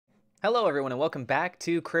Hello everyone and welcome back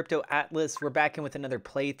to Crypto Atlas. We're back in with another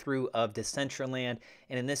playthrough of Decentraland,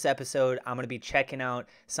 and in this episode I'm going to be checking out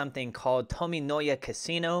something called Tominoya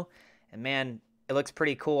Casino. And man, it looks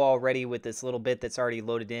pretty cool already with this little bit that's already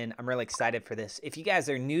loaded in. I'm really excited for this. If you guys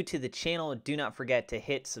are new to the channel, do not forget to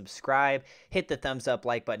hit subscribe, hit the thumbs up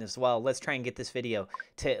like button as well. Let's try and get this video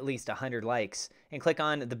to at least 100 likes, and click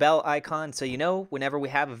on the bell icon so you know whenever we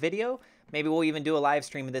have a video. Maybe we'll even do a live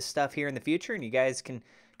stream of this stuff here in the future, and you guys can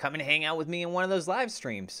come and hang out with me in one of those live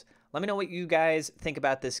streams. Let me know what you guys think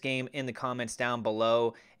about this game in the comments down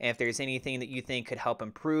below. And if there's anything that you think could help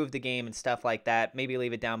improve the game and stuff like that, maybe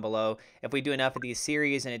leave it down below. If we do enough of these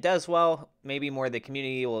series and it does well, maybe more of the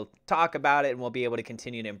community will talk about it and we'll be able to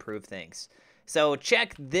continue to improve things. So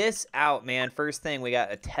check this out, man. First thing, we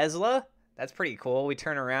got a Tesla. That's pretty cool. We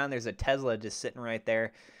turn around, there's a Tesla just sitting right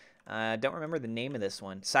there. Don't remember the name of this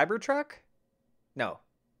one. Cybertruck? No.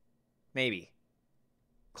 Maybe.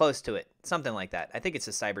 Close to it. Something like that. I think it's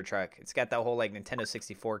a Cybertruck. It's got that whole like Nintendo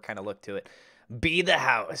 64 kind of look to it. Be the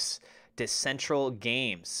House. Decentral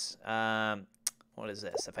Games. What is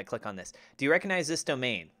this? If I click on this. Do you recognize this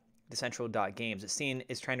domain? Decentral.games. It's seen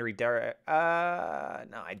is trying to redirect.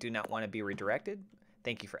 No, I do not want to be redirected.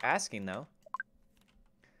 Thank you for asking though.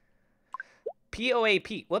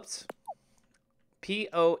 POAP. Whoops.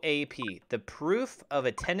 POAP, the Proof of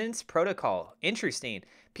Attendance Protocol. Interesting.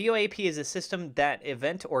 POAP is a system that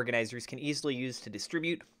event organizers can easily use to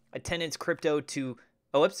distribute attendance crypto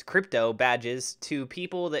badges to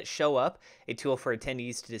people that show up, a tool for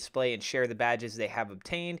attendees to display and share the badges they have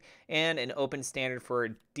obtained, and an open standard for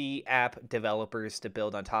D-app developers to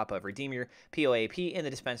build on top of. Redeem your POAP in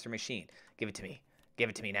the dispenser machine. Give it to me. Give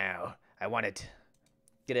it to me now. I want it.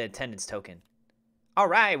 Get an attendance token. All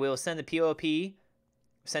right, we'll send the POAP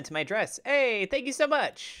sent to my address. Hey, thank you so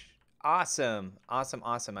much. Awesome. Awesome,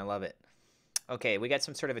 awesome. I love it. Okay, we got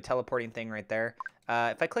some sort of a teleporting thing right there.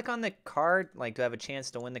 If I click on the card, like, do I have a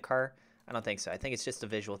chance to win the car? I don't think so. I think it's just a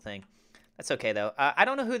visual thing. That's okay, though. I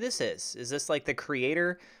don't know who this is. Is this, like, the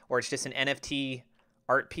creator, or it's just an NFT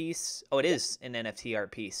art piece? Oh, it is an NFT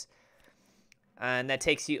art piece. And that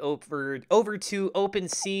takes you over to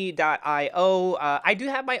OpenSea.io. I do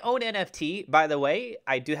have my own NFT, by the way.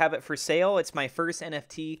 I do have it for sale. It's my first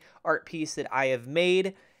NFT art piece that I have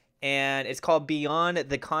made, and it's called Beyond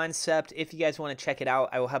the Concept. If you guys want to check it out,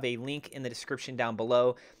 I will have a link in the description down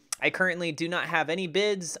below. I currently do not have any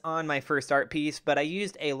bids on my first art piece, but I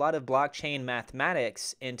used a lot of blockchain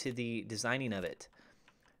mathematics into the designing of it.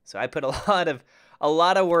 So I put a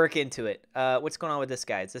lot of work into it. What's going on with this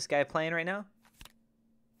guy? Is this guy playing right now?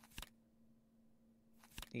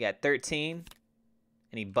 You got 13,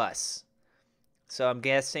 and he busts. So I'm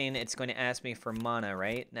guessing it's going to ask me for mana,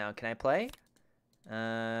 right? Now, can I play?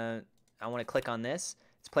 I want to click on this.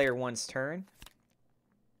 It's player one's turn.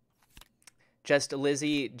 Just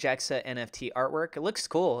Lizzie Jexa NFT artwork. It looks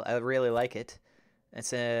cool. I really like it.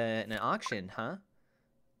 It's an auction, huh?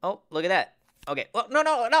 Oh, look at that. Okay. Well, no,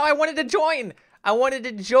 I wanted to join. I wanted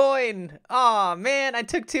to join. Aw, man, I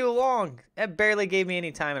took too long. That barely gave me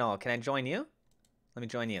any time at all. Can I join you? Let me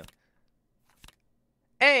join you.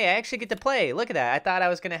 Hey, I actually get to play. Look at that. I thought I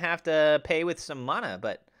was going to have to pay with some mana,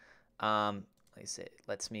 but it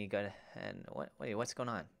lets me go ahead. Wait, what's going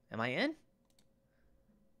on? Am I in?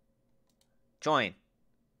 Join.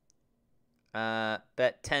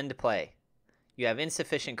 Bet 10 to play. You have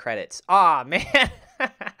insufficient credits. Aw, man.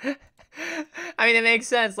 I mean, it makes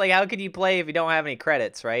sense. Like, how could you play if you don't have any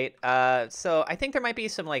credits, right? So I think there might be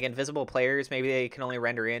some, like, invisible players. Maybe they can only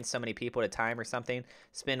render in so many people at a time or something.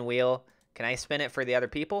 Spin wheel. Can I spin it for the other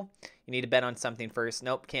people? You need to bet on something first.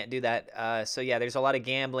 Nope, can't do that. So, yeah, there's a lot of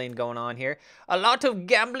gambling going on here. A lot of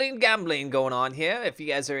gambling going on here, if you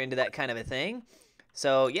guys are into that kind of a thing.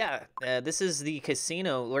 So, yeah, this is the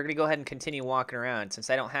casino. We're going to go ahead and continue walking around since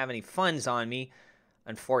I don't have any funds on me.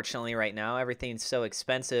 Unfortunately, right now, everything's so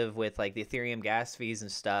expensive with, like, the Ethereum gas fees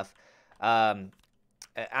and stuff. I'm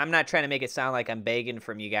not trying to make it sound like I'm begging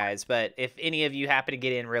from you guys, but if any of you happen to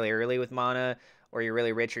get in really early with mana, or you're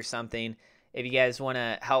really rich or something, if you guys want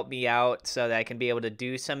to help me out so that I can be able to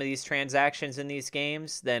do some of these transactions in these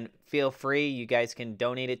games, then feel free. You guys can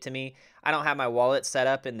donate it to me. I don't have my wallet set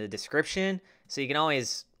up in the description, so you can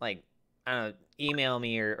always, like, I don't know, email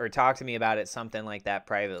me or talk to me about it, something like that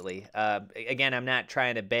privately. Again, I'm not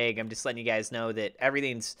trying to beg. I'm just letting you guys know that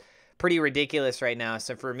everything's pretty ridiculous right now.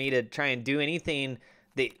 So for me to try and do anything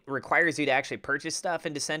that requires you to actually purchase stuff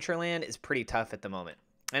in Decentraland is pretty tough at the moment.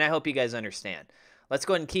 And I hope you guys understand. Let's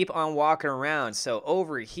go ahead and keep on walking around. So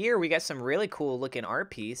over here, we got some really cool looking art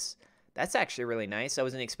piece. That's actually really nice. I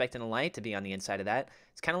wasn't expecting a light to be on the inside of that.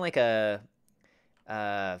 It's kind of like a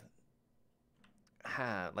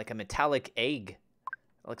like a metallic egg.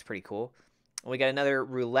 That looks pretty cool. We got another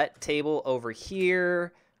roulette table over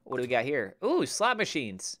here. What do we got here? Ooh, slot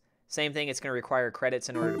machines. Same thing, it's going to require credits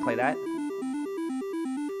in order to play that.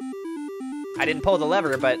 I didn't pull the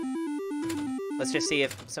lever, but let's just see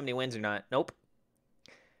if somebody wins or not. Nope.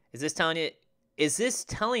 Is this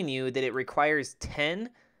telling you that it requires 10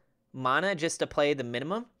 mana just to play the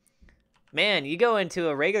minimum? Man, you go into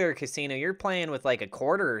a regular casino, you're playing with like a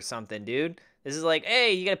quarter or something, dude. This is like,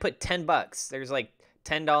 hey, you got to put 10 bucks. There's like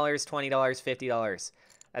 $10, $20, $50.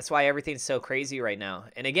 That's why everything's so crazy right now.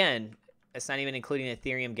 And again, it's not even including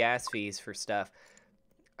Ethereum gas fees for stuff.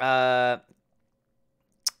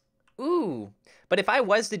 Ooh. But if I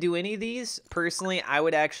was to do any of these, personally, I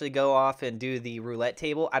would actually go off and do the roulette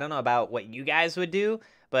table. I don't know about what you guys would do,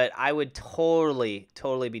 but I would totally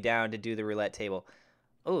be down to do the roulette table.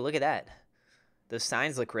 Oh, look at that. Those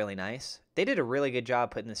signs look really nice. They did a really good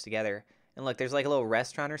job putting this together. And look, there's like a little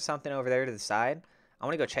restaurant or something over there to the side. I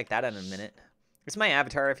want to go check that out in a minute. It's my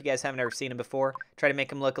avatar if you guys haven't ever seen him before. Try to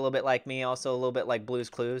make him look a little bit like me, also a little bit like Blue's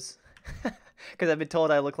Clues. Because I've been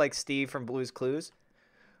told I look like Steve from Blue's Clues.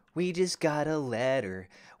 We just got a letter.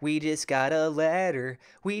 We just got a letter.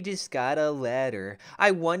 We just got a letter.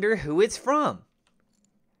 I wonder who it's from.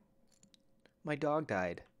 My dog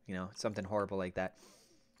died. You know, something horrible like that.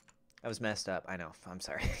 That was messed up. I know. I'm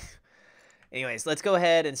sorry. Anyways, let's go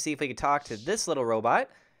ahead and see if we can talk to this little robot.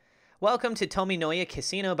 Welcome to Tominoya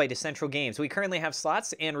Casino by Decentraland Games. We currently have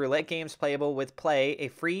slots and roulette games playable with play, a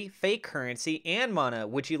free fake currency, and mana.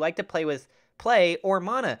 Would you like to play with play or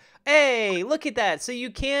mana? Hey, look at that. So you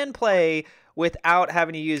can play without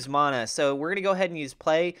having to use mana. So we're going to go ahead and use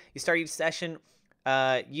play. You start each session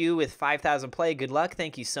you with 5,000 play. Good luck.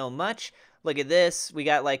 Thank you so much. Look at this. We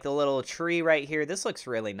got like the little tree right here. This looks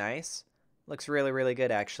really nice. Looks really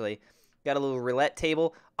good, actually. Got a little roulette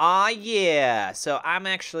table. Ah, yeah. So I'm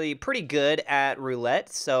actually pretty good at roulette.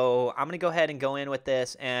 So I'm going to go ahead and go in with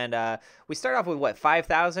this. And we start off with, what,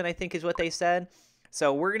 5,000, I think is what they said.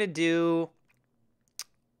 So we're going to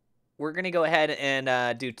go ahead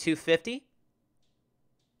and do 250.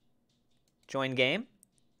 Join game.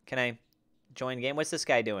 Can I join game? What's this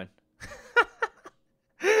guy doing?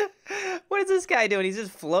 What is this guy doing? He's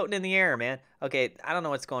just floating in the air, man. Okay, I don't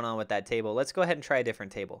know what's going on with that table. Let's go ahead and try a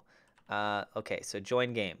different table. Okay, so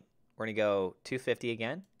join game. We're going to go 250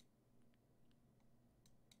 again.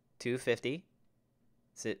 250.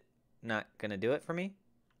 Is it not going to do it for me?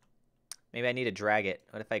 Maybe I need to drag it.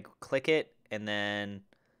 What if I click it and then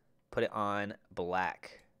put it on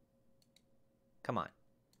black? Come on.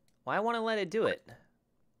 Well, I want to let it do it.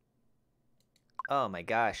 Oh my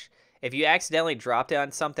gosh. If you accidentally dropped it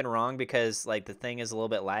on something wrong because like the thing is a little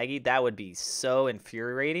bit laggy, that would be so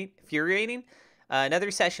infuriating. Another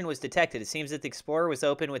session was detected. It seems that the Explorer was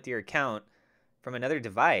open with your account from another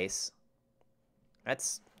device.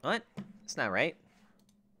 That's what? That's not right.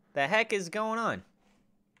 The heck is going on?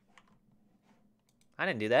 I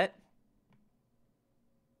didn't do that.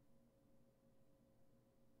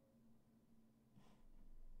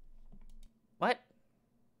 What?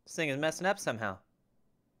 This thing is messing up somehow.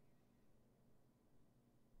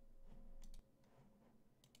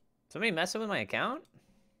 Somebody messing with my account?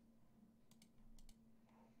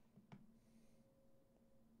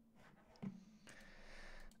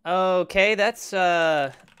 Okay, that's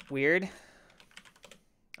weird.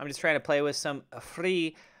 I'm just trying to play with some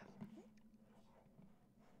free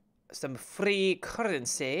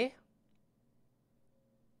currency.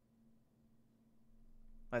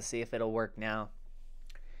 Let's see if it'll work now.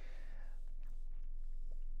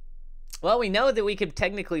 Well, we know that we could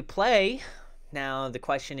technically play. Now, the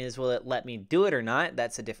question is, will it let me do it or not?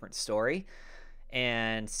 That's a different story.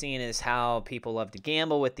 And seeing as how people love to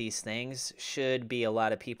gamble with these things, should be a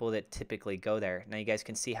lot of people that typically go there. Now, you guys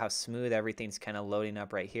can see how smooth everything's kind of loading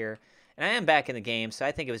up right here. And I am back in the game, so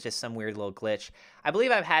I think it was just some weird little glitch. I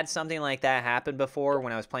believe I've had something like that happen before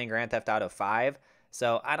when I was playing Grand Theft Auto 5.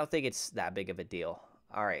 So I don't think it's that big of a deal.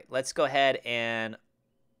 All right, let's go ahead and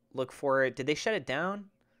look for it. Did they shut it down?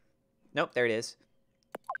 Nope, there it is.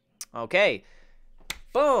 Okay.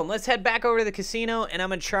 Boom, let's head back over to the casino, and I'm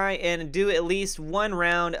going to try and do at least one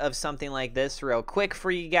round of something like this real quick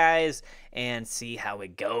for you guys and see how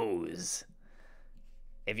it goes.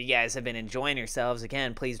 If you guys have been enjoying yourselves,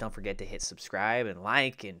 again, please don't forget to hit subscribe and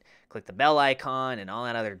like and click the bell icon and all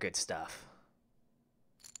that other good stuff.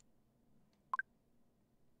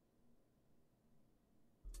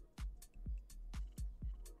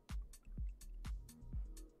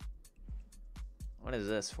 What is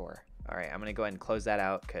this for? All right, I'm going to go ahead and close that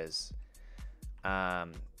out because I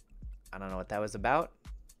don't know what that was about.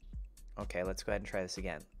 Okay, let's go ahead and try this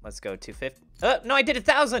again. Let's go 250. Oh, no, I did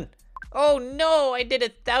 1,000. Oh, no, I did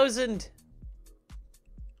 1,000.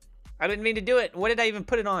 I didn't mean to do it. What did I even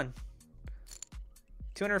put it on?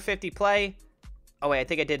 250 play. Oh, wait, I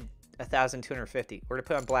think I did 1,250. We're to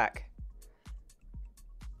put on black.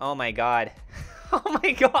 Oh, my God. Oh,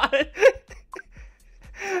 my God.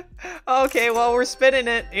 Okay, well, we're spinning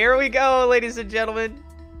it. Here we go, ladies and gentlemen.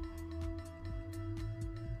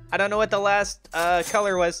 I don't know what the last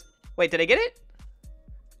color was. Wait, did I get it?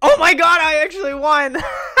 Oh my God, I actually won.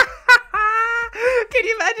 Can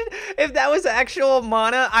you imagine if that was actual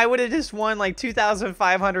mana? I would have just won like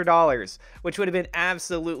 $2,500, which would have been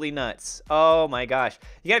absolutely nuts. Oh my gosh.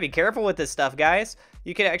 You gotta be careful with this stuff, guys.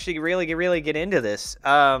 You could actually really get into this.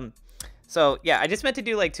 So yeah, I just meant to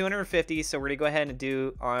do like 250. So we're gonna go ahead and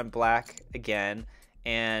do on black again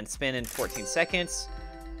and spin in 14 seconds.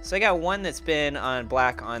 So I got one that's been on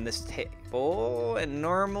black on this table, and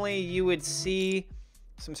normally you would see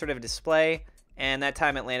some sort of display, and that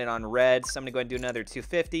time it landed on red. So I'm gonna go ahead and do another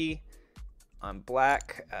 250 on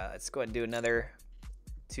black. Let's go ahead and do another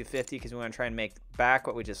 250 because we want to try and make back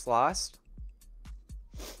what we just lost.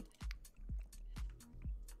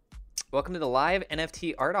 Welcome to the live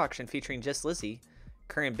NFT art auction featuring Just Lizzie.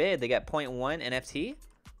 Current bid, they got 0.1 NFT.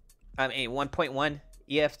 I mean 1.1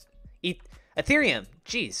 Ethereum.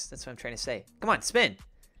 Jeez, that's what I'm trying to say. Come on, spin.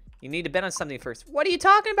 You need to bet on something first. What are you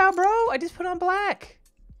talking about, bro? I just put on black.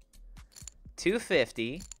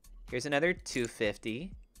 250. Here's another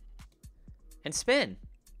 250. And spin.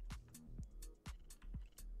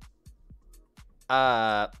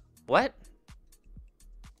 What?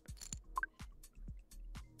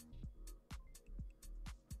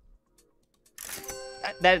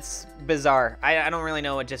 That's bizarre. I don't really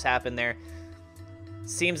know what just happened there.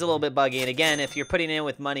 Seems a little bit buggy. And again, if you're putting in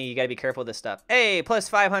with money, you got to be careful with this stuff. Hey, plus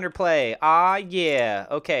 500 play. Ah, yeah.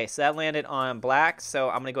 Okay, so that landed on black. So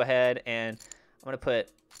I'm going to go ahead and I'm going to put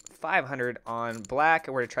 500 on black.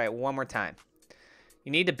 And we're going to try it one more time.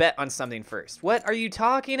 You need to bet on something first. What are you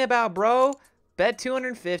talking about, bro? Bet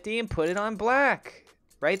 250 and put it on black.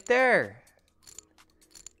 Right there.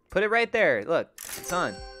 Put it right there. Look, it's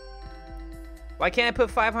on. Why can't I put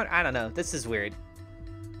 500? I don't know. This is weird.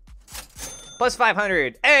 Plus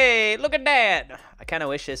 500. Hey, look at that. I kind of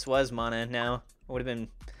wish this was mana now. I would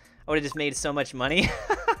have just made so much money.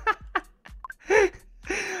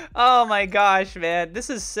 Oh my gosh, man.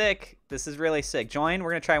 This is sick. This is really sick. Join.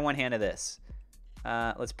 We're going to try one hand of this.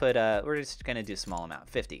 Let's put, we're just going to do a small amount,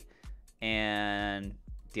 50. And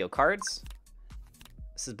deal cards.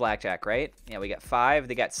 This is blackjack, right? Yeah, we got 5.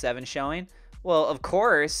 They got 7 showing. Well, of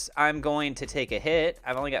course, I'm going to take a hit.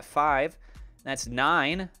 I've only got 5. That's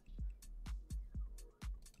 9.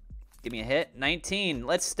 Give me a hit. 19.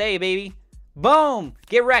 Let's stay, baby. Boom.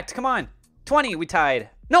 Get wrecked. Come on. 20. We tied.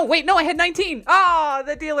 No, wait. No, I had 19. Oh,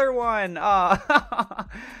 the dealer won. Oh.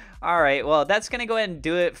 All right. Well, that's going to go ahead and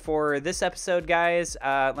do it for this episode, guys.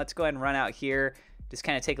 Let's go ahead and run out here. Just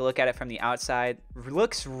kind of take a look at it from the outside.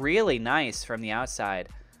 Looks really nice from the outside.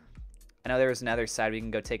 I know there was another side we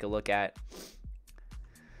can go take a look at.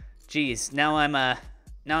 Jeez, now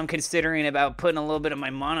I'm considering about putting a little bit of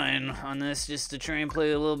my mana in on this just to try and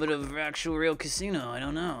play a little bit of actual real casino. I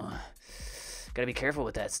don't know. Gotta be careful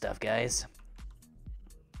with that stuff, guys.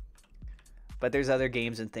 But there's other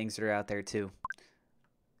games and things that are out there too.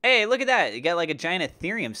 Hey, look at that. You got like a giant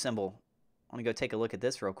Ethereum symbol. I want to go take a look at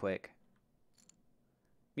this real quick.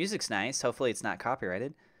 Music's nice. Hopefully it's not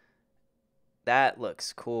copyrighted. That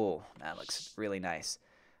looks cool. That looks really nice.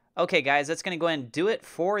 Okay, guys, that's going to go ahead and do it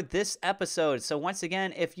for this episode. So once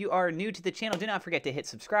again, if you are new to the channel, do not forget to hit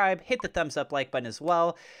subscribe, hit the thumbs up like button as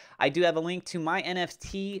well. I do have a link to my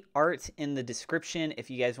NFT art in the description if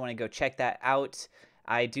you guys want to go check that out.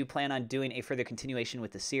 I do plan on doing a further continuation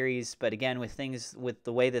with the series, but again, with things with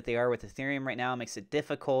the way that they are with Ethereum right now, it makes it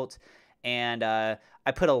difficult. And I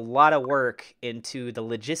put a lot of work into the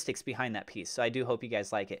logistics behind that piece, so I do hope you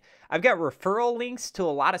guys like it. I've got referral links to a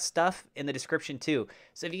lot of stuff in the description too.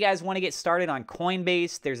 So if you guys want to get started on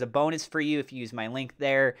Coinbase, there's a bonus for you if you use my link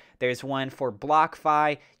there. There's one for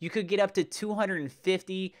BlockFi. You could get up to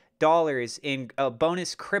 $250 in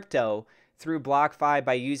bonus crypto through BlockFi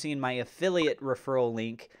by using my affiliate referral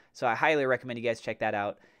link. So I highly recommend you guys check that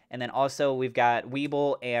out. And then also we've got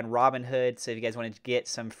Webull and Robinhood. So if you guys want to get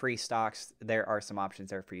some free stocks, there are some options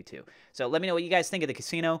there for you too. So let me know what you guys think of the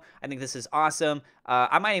casino. I think this is awesome.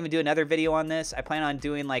 I might even do another video on this. I plan on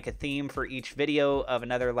doing like a theme for each video of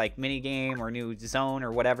another like mini game or new zone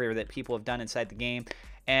or whatever that people have done inside the game.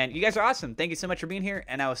 And you guys are awesome. Thank you so much for being here.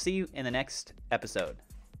 And I will see you in the next episode.